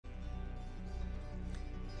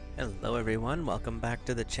Hello everyone, welcome back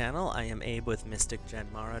to the channel. I am Abe with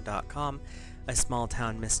MysticGenMara.com, a small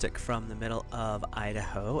town mystic from the middle of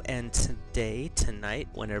Idaho, and tonight,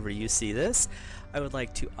 whenever you see this, I would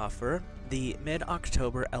like to offer the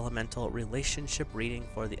mid-October elemental relationship reading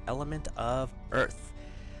for the element of Earth.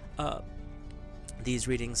 These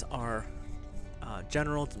readings are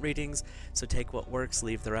general readings, so take what works,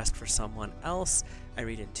 leave the rest for someone else. I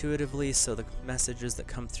read intuitively, so the messages that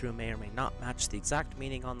come through may or may not match the exact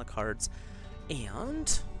meaning on the cards.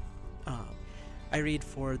 And I read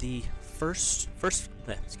for the first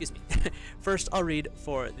I'll read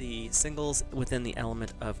for the singles within the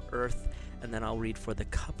element of Earth, and then I'll read for the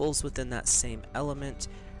couples within that same element.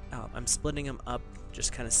 I'm splitting them up,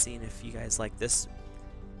 just kind of seeing if you guys like this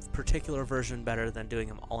particular version better than doing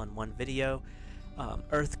them all in one video.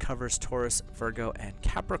 Earth covers Taurus, Virgo, and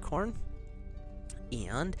Capricorn.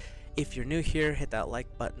 And if you're new here, hit that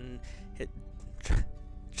like button, hit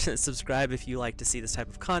subscribe if you like to see this type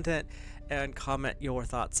of content, and comment your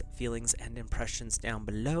thoughts, feelings, and impressions down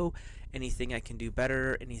below. Anything I can do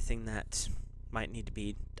better, anything that might need to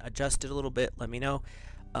be adjusted a little bit, let me know.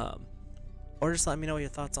 Or just let me know your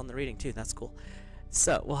thoughts on the reading too, that's cool.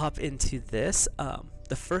 So we'll hop into this.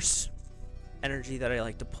 The first energy that I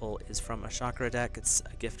like to pull is from a chakra deck. It's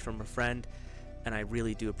a gift from a friend, and I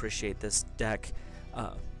really do appreciate this deck,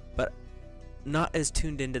 but not as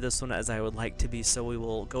tuned into this one as I would like to be, so we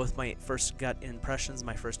will go with my first gut impressions,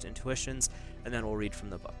 my first intuitions, and then we'll read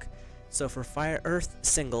from the book. So for Fire Earth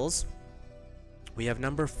singles, we have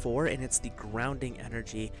number 4, and it's the grounding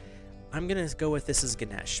energy. I'm going to go with this as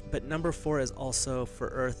Ganesh, but number 4 is also for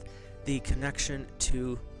Earth, the connection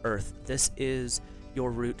to Earth. This is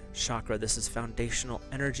your root chakra. This is foundational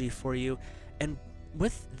energy for you. And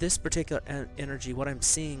with this particular energy, what I'm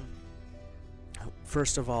seeing,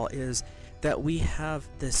 first of all, is that we have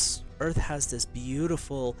this, Earth has this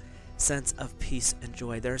beautiful sense of peace and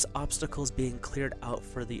joy. There's obstacles being cleared out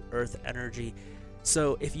for the Earth energy.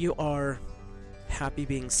 So if you are happy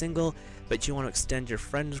being single, but you want to extend your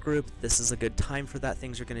friends group, this is a good time for that.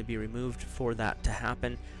 Things are going to be removed for that to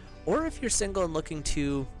happen. Or if you're single and looking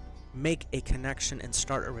to make a connection and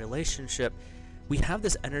start a relationship, we have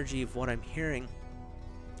this energy of what I'm hearing,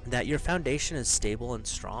 that your foundation is stable and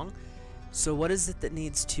strong. So what is it that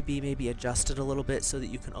needs to be maybe adjusted a little bit so that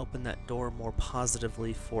you can open that door more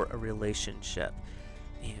positively for a relationship?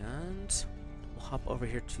 And we'll hop over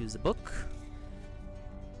here to the book.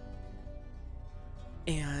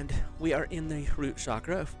 And we are in the root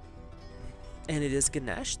chakra, and it is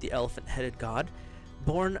Ganesh, the elephant-headed god,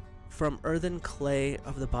 born from earthen clay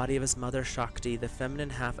of the body of his mother Shakti, the feminine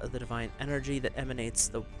half of the divine energy that animates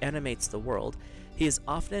the world. He is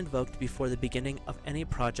often invoked before the beginning of any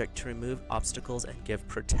project to remove obstacles and give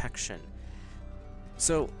protection.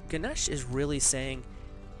 So Ganesh is really saying,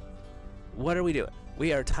 what are we doing?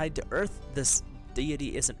 We are tied to Earth. This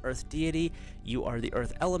deity is an Earth deity. You are the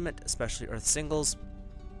Earth element, especially Earth singles.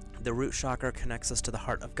 The root chakra connects us to the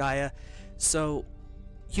heart of Gaia. So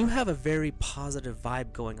you have a very positive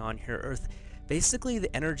vibe going on here, Earth. Basically,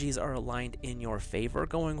 the energies are aligned in your favor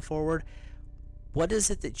going forward. What is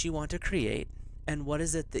it that you want to create, and what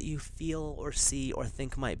is it that you feel or see or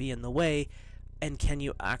think might be in the way, and can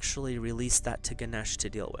you actually release that to Ganesh to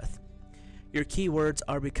deal with? Your key words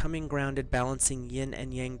are becoming grounded, balancing yin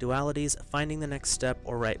and yang dualities, finding the next step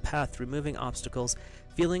or right path, removing obstacles,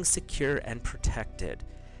 feeling secure and protected.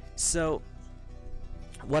 So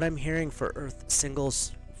what I'm hearing for Earth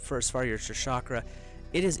singles, for as far as your chakra,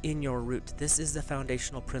 it is in your root. This is the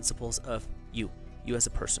foundational principles of you as a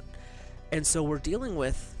person. And so we're dealing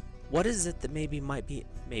with, what is it that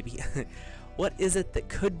what is it that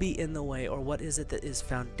could be in the way, or what is it that is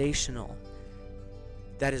foundational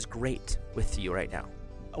that is great with you right now?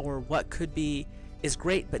 Or what could be, is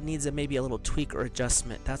great but needs maybe a little tweak or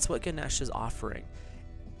adjustment? That's what Ganesh is offering.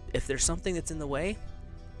 If there's something that's in the way,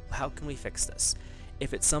 how can we fix this?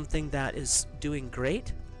 If it's something that is doing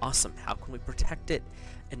great, awesome. How can we protect it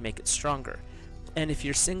and make it stronger? And if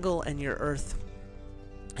you're single and you're Earth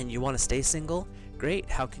and you want to stay single, great.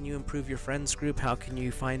 How can you improve your friends group? How can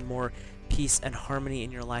you find more peace and harmony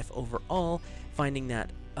in your life overall? Finding that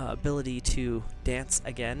ability to dance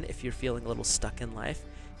again if you're feeling a little stuck in life.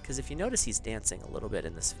 Because if you notice, he's dancing a little bit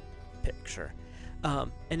in this picture.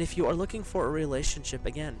 And if you are looking for a relationship,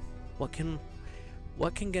 again, what can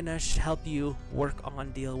Ganesh help you work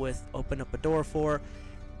on, deal with, open up a door for,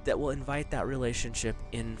 that will invite that relationship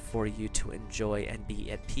in for you to enjoy and be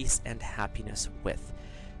at peace and happiness with?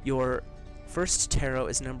 Your first tarot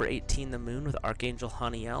is number 18, the Moon, with Archangel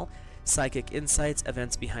Haniel. Psychic insights,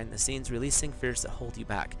 events behind the scenes, releasing fears that hold you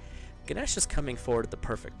back. Ganesh is coming forward at the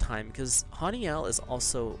perfect time because Haniel is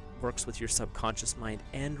also works with your subconscious mind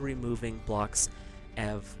and removing blocks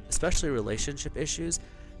of especially relationship issues.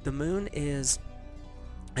 The moon is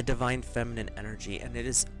a divine feminine energy, and it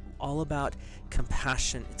is all about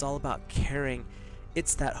compassion. It's all about caring.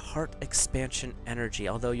 It's that heart expansion energy.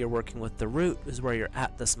 Although you're working with the root is where you're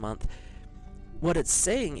at this month, what it's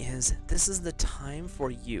saying is this is the time for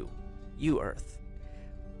you Earth.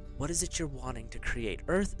 What is it you're wanting to create?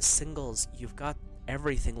 Earth singles, you've got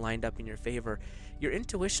everything lined up in your favor. Your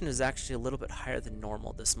intuition is actually a little bit higher than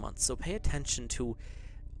normal this month, so pay attention to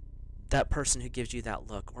that person who gives you that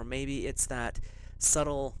look, or maybe it's that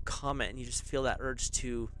subtle comment and you just feel that urge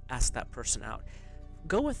to ask that person out.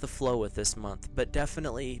 Go with the flow with this month, but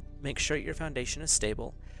definitely make sure your foundation is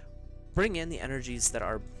stable. Bring in the energies that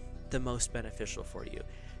are the most beneficial for you.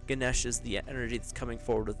 Ganesh is the energy that's coming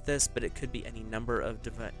forward with this, but it could be any number of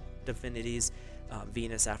divinities,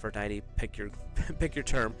 Venus, Aphrodite, pick your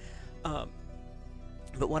term.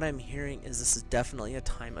 But what I'm hearing is this is definitely a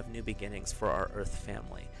time of new beginnings for our Earth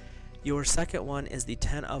family. Your second one is the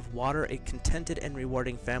 10 of Water, a contented and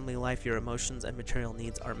rewarding family life. Your emotions and material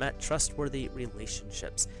needs are met. Trustworthy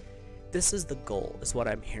relationships. This is the goal, is what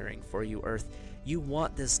I'm hearing for you, Earth. You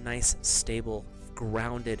want this nice, stable,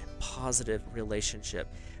 grounded, positive relationship.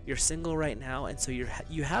 You're single right now, and so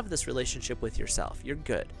you have this relationship with yourself. You're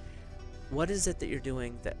good. What is it that you're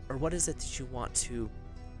doing or what is it that you want to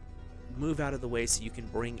move out of the way so you can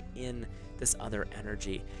bring in this other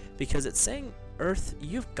energy? Because it's saying, Earth,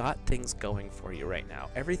 you've got things going for you right now.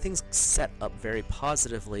 Everything's set up very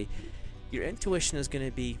positively. Your intuition is going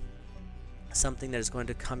to be something that is going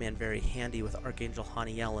to come in very handy with Archangel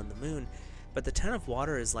Haniel and the moon. But the 10 of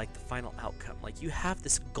Water is like the final outcome. Like, you have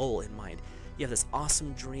this goal in mind. You have this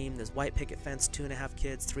awesome dream, this white picket fence, 2.5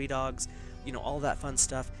 kids, 3 dogs, all that fun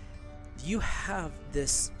stuff. You have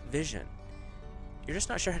this vision. You're just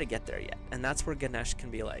not sure how to get there yet. And that's where Ganesh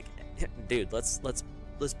can be like, dude, let's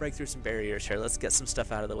break through some barriers here. Let's get some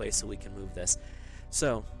stuff out of the way so we can move this.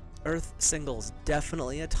 So, Earth singles,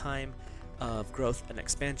 definitely a time of growth and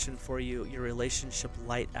expansion for you. Your relationship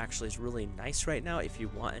light actually is really nice right now if you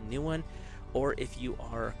want a new one, or if you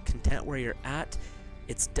are content where you're at.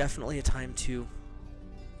 It's definitely a time to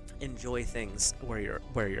enjoy things where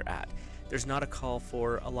you're at. There's not a call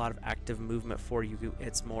for a lot of active movement for you.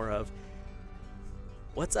 It's more of,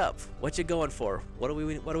 what's up? What you going for? What are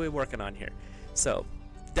we working on here? So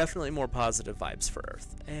definitely more positive vibes for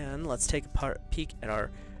Earth. And let's take a peek at our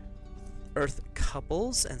Earth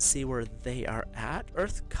couples and see where they are at.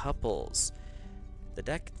 Earth couples. The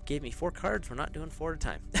deck gave me 4 cards. We're not doing 4 at a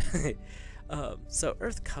time. So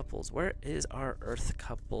Earth couples, where is our Earth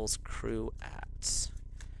couples crew at?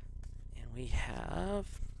 And we have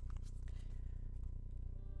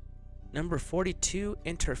number 42,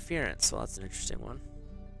 interference. Well, that's an interesting one.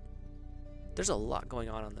 There's a lot going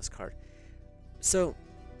on this card. So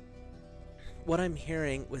what I'm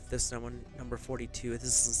hearing with this number 42,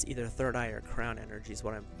 this is either third eye or crown energy is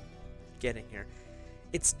what I'm getting here.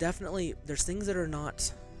 It's definitely, there's things that are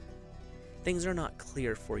not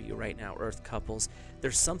clear for you right now, Earth couples.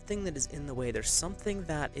 There's something that is in the way. There's something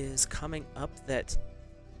that is coming up that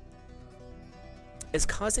is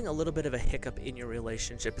causing a little bit of a hiccup in your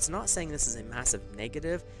relationship. It's not saying this is a massive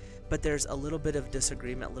negative, but there's a little bit of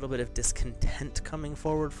disagreement, a little bit of discontent coming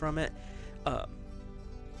forward from it.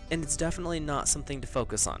 And it's definitely not something to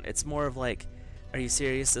focus on. It's more of like, are you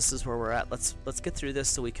serious? This is where we're at. Let's get through this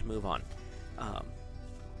so we can move on.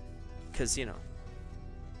 Because,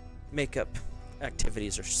 makeup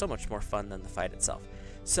activities are so much more fun than the fight itself.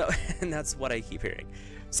 So, and that's what I keep hearing.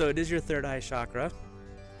 So it is your third eye chakra.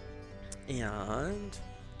 And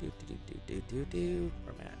where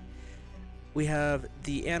am I at? We have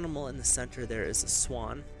the animal in the center. There is a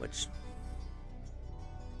swan, which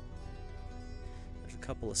there's a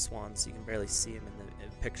couple of swans. You can barely see them in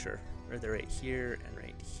the picture. Or they're right here and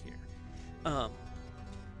right here.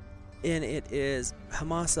 And it is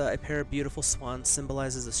Hamasa, a pair of beautiful swans,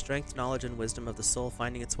 symbolizes the strength, knowledge, and wisdom of the soul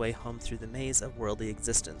finding its way home through the maze of worldly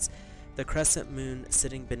existence. The crescent moon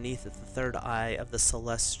sitting beneath the third eye of the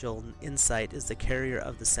celestial insight is the carrier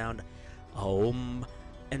of the sound Om,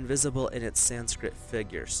 and visible in its Sanskrit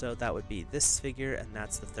figure. So that would be this figure, and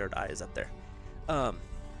that's the third eye is up there. Let's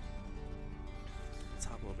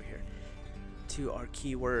hop over here to our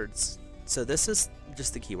keywords. So this is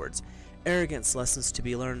just the keywords. Arrogance, lessons to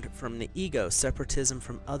be learned from the ego, separatism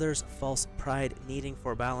from others, false pride, needing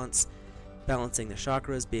for balance, balancing the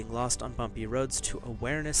chakras, being lost on bumpy roads to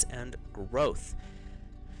awareness and growth.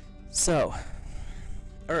 So,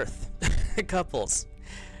 Earth, couples,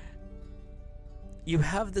 you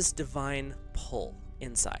have this divine pull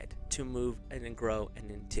inside to move and grow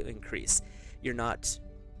and to increase. You're not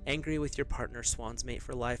angry with your partner, swan's mate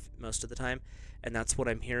for life most of the time, and that's what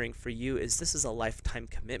I'm hearing for you. Is this is a lifetime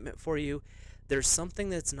commitment for you. There's something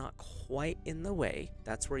that's not quite in the way.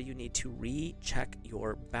 That's where you need to recheck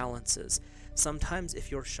your balances. Sometimes if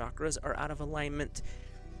your chakras are out of alignment,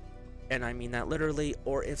 and I mean that literally,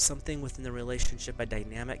 or if something within the relationship, a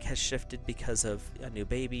dynamic has shifted because of a new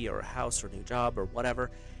baby or a house or a new job or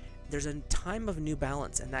whatever, there's a time of new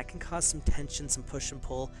balance, and that can cause some tension, some push and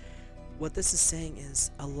pull. What this is saying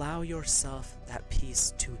is allow yourself that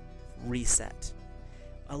peace to reset.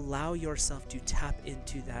 Allow yourself to tap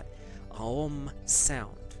into that Om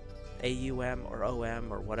sound, A-U-M or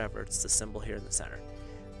O-M or whatever, it's the symbol here in the center.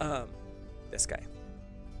 This guy.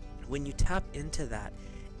 When you tap into that,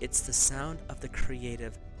 it's the sound of the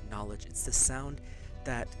creative knowledge. It's the sound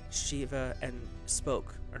that Shiva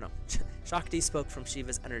Shakti spoke from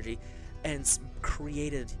Shiva's energy and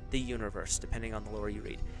created the universe, depending on the lore you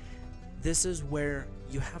read. This is where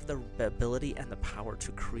you have the ability and the power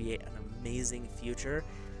to create an amazing future.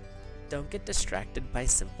 Don't get distracted by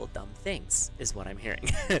simple dumb things, is what I'm hearing.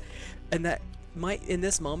 And that might, in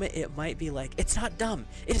this moment, it might be like, it's not dumb,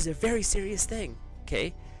 it is a very serious thing.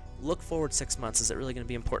 Okay, look forward 6 months. Is it really going to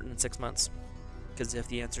be important in 6 months? Because if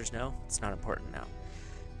the answer is no, it's not important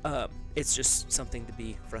now. It's just something to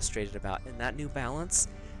be frustrated about. And that new balance,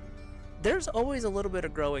 there's always a little bit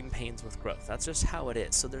of growing pains with growth. That's just how it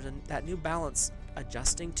is. So that new balance,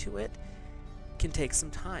 adjusting to it can take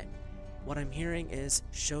some time. What I'm hearing is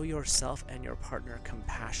show yourself and your partner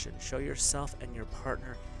compassion. Show yourself and your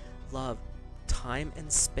partner love. Time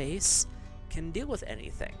and space can deal with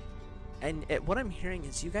anything. And what I'm hearing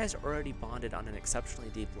is you guys are already bonded on an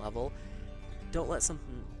exceptionally deep level. Don't let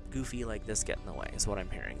something goofy like this get in the way, is what I'm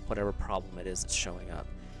hearing. Whatever problem it is that's showing up.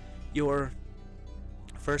 Your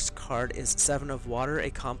first card is Seven of Water,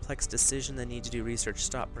 a complex decision that needs to do research.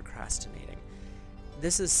 Stop procrastinating.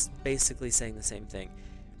 This is basically saying the same thing.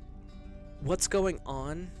 What's going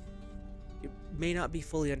on, it may not be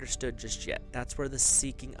fully understood just yet. That's where the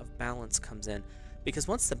seeking of balance comes in. Because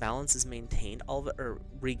once the balance is maintained, all of it, or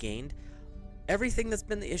regained, everything that's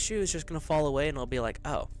been the issue is just going to fall away, and it'll be like,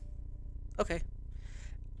 oh, okay.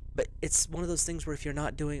 But it's one of those things where if you're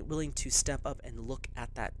not willing to step up and look at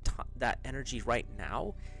that energy right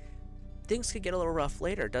now, things could get a little rough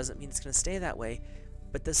later. Doesn't mean it's going to stay that way.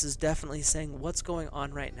 But this is definitely saying what's going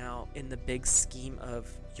on right now in the big scheme of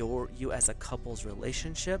you as a couple's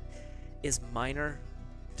relationship is minor.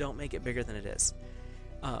 Don't make it bigger than it is.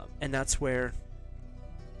 And that's where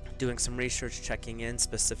doing some research, checking in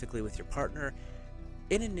specifically with your partner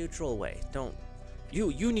in a neutral way. Don't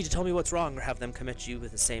you need to tell me what's wrong or have them come at you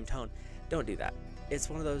with the same tone. Don't do that. It's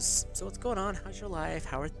one of those, so what's going on? How's your life?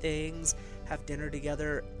 How are things? Have dinner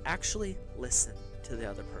together. Actually listen to the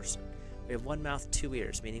other person. We have one mouth, two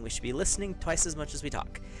ears, meaning we should be listening twice as much as we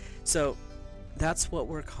talk. So that's what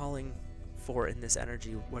we're calling for in this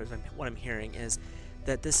energy. What I'm hearing is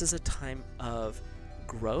that this is a time of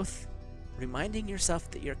growth, reminding yourself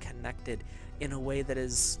that you're connected in a way that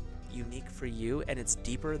is unique for you, and it's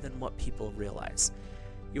deeper than what people realize.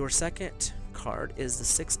 Your second card is the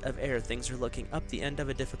Six of Air. Things are looking up, the end of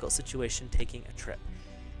a difficult situation, taking a trip.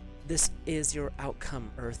 This is your outcome,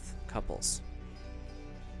 Earth couples.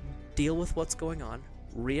 Deal with what's going on,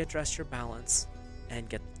 readdress your balance, and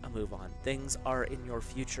get a move on. Things are in your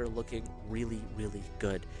future looking really, really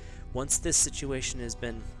good. Once this situation has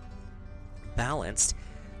been balanced,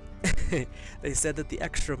 they said that the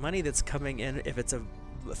extra money that's coming in, if it's a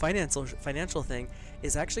financial thing,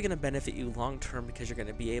 is actually going to benefit you long term, because you're going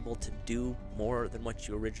to be able to do more than what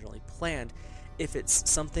you originally planned. If it's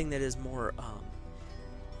something that is more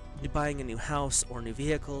buying a new house or new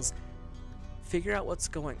vehicles, figure out what's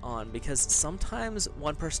going on, because sometimes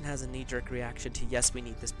one person has a knee-jerk reaction to, yes, we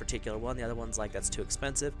need this particular one, the other one's like, that's too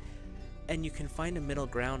expensive, and you can find a middle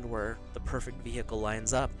ground where the perfect vehicle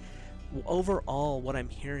lines up. Overall, what I'm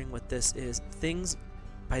hearing with this is things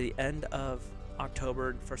by the end of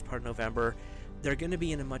October, first part of November, they're going to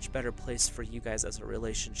be in a much better place for you guys as a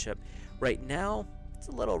relationship. Right now, it's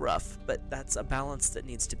a little rough, but that's a balance that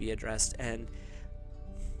needs to be addressed. And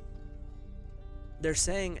they're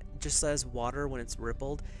saying, just as water, when it's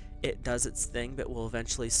rippled, it does its thing, but will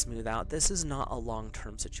eventually smooth out. This is not a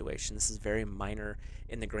long-term situation. This is very minor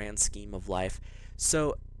in the grand scheme of life.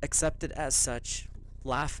 So accept it as such,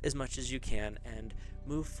 laugh as much as you can, and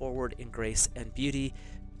move forward in grace and beauty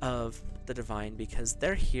of the divine, because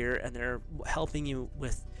they're here and they're helping you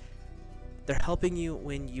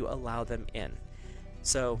when you allow them in.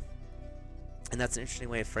 So, and that's an interesting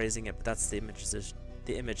way of phrasing it, but that's the image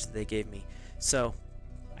that they gave me. So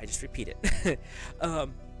I just repeat it.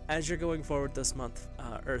 As you're going forward this month,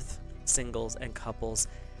 Earth singles and couples,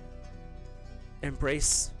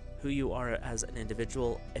 embrace who you are as an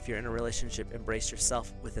individual. If you're in a relationship, embrace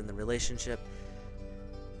yourself within the relationship.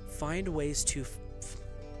 Find ways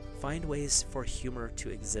for humor to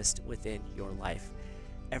exist within your life.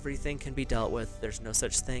 Everything can be dealt with. There's no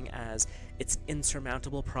such thing as it's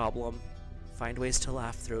insurmountable problem. Find ways to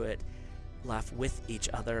laugh through it, laugh with each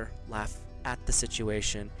other, laugh at the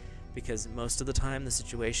situation, because most of the time the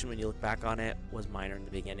situation, when you look back on it, was minor in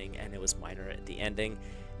the beginning and it was minor at the ending.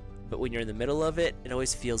 But when you're in the middle of it, it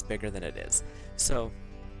always feels bigger than it is. So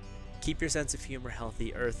keep your sense of humor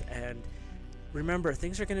healthy, Earth, and remember,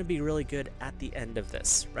 things are going to be really good at the end of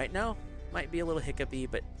this. Right now, might be a little hiccupy,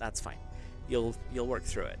 but that's fine. You'll work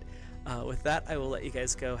through it. With that, I will let you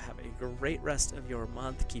guys go. Have a great rest of your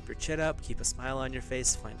month. Keep your chin up, keep a smile on your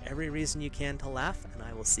face, find every reason you can to laugh, and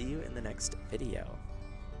I will see you in the next video.